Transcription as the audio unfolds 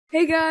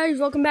Hey guys,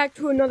 welcome back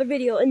to another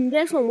video. In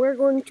this one, we're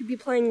going to be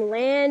playing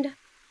Land,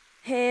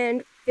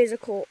 Hand,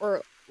 Physical,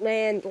 or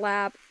Land,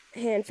 Lab,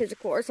 Hand,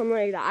 Physical, or something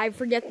like that. I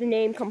forget the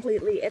name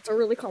completely. It's a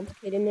really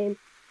complicated name.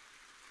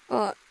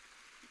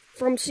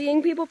 From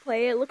seeing people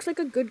play, it looks like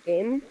a good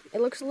game. It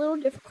looks a little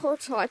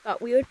difficult, so I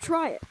thought we would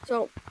try it.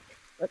 So,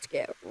 let's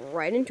get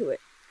right into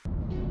it.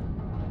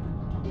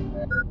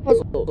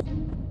 Puzzles.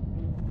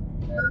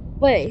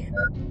 Play.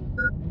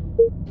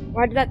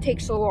 Why did that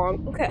take so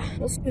long? Okay,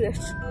 let's do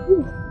this.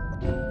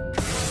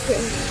 Okay.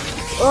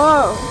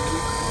 Oh.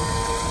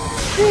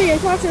 Hey,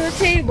 it's watching the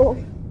table.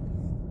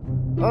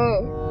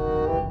 Oh.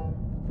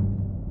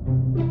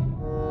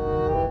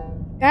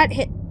 That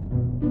hit.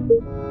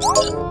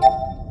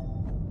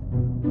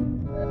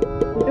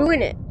 I'm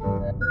doing it.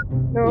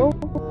 No.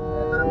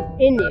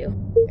 Continue.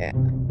 Yeah.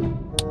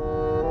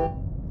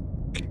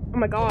 Oh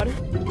my god.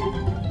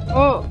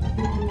 Oh.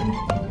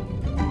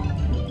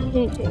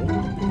 Painting.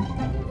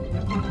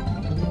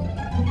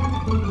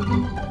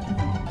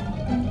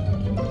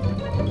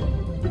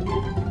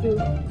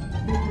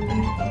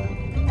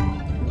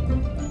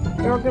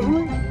 I'll get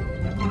more.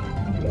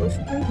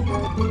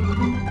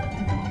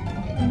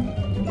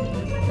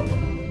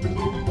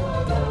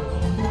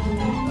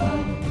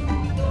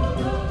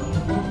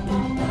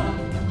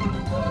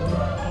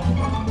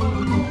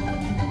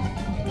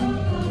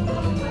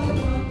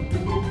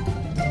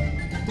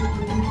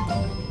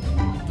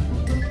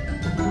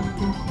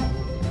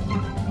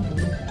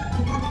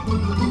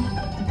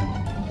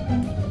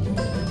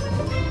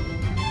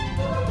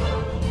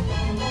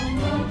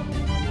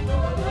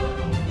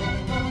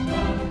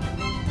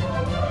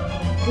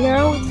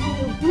 Now it's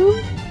blue.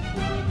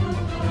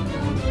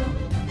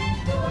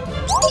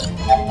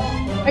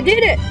 I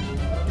did it!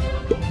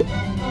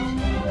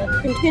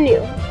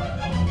 Continue.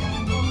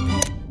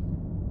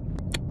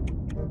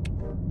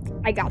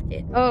 I got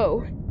it.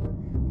 Oh.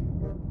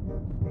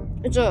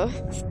 It's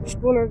just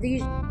one of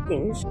these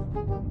things.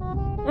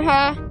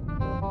 Haha.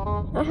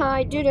 Haha,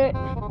 I did it.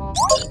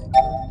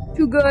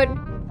 Too good.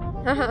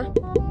 Haha.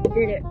 I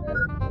did it.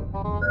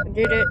 I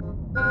did it.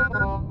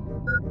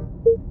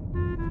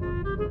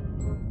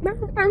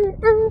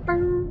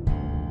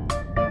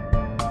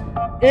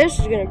 This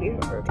is gonna be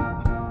hard.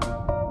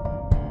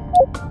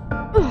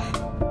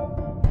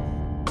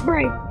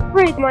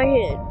 Break my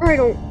hand. I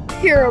don't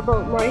care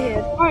about my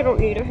hand. I don't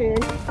need a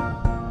hand.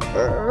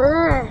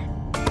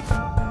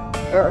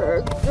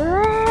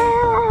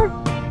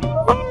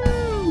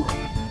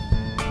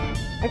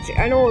 Actually,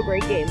 I know a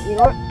great game. You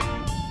know what?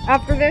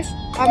 After this,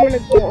 I'm gonna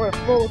go on a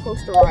roller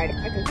coaster ride if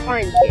I can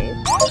find the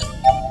game.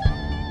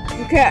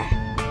 Okay.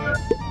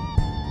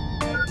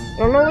 I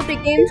don't know what the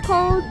game's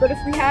called, but if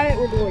we have it,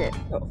 we're doing it.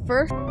 So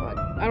first,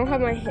 I don't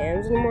have my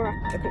hands anymore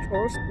after the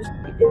controller, so just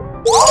keep it.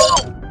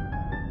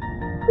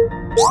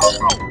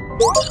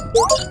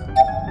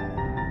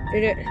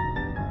 Did it?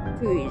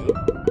 Too easy.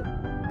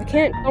 I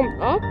can't jump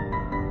up?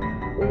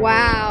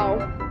 Wow.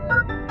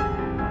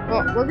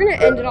 Well, we're gonna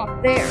end it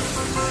off there.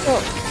 So,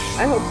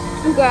 I hope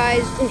you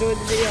guys enjoyed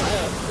the video.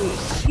 I'll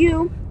see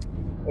you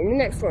in the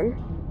next one.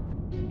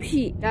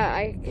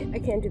 I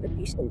can't do the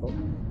P symbol.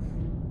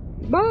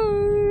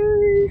 Bye!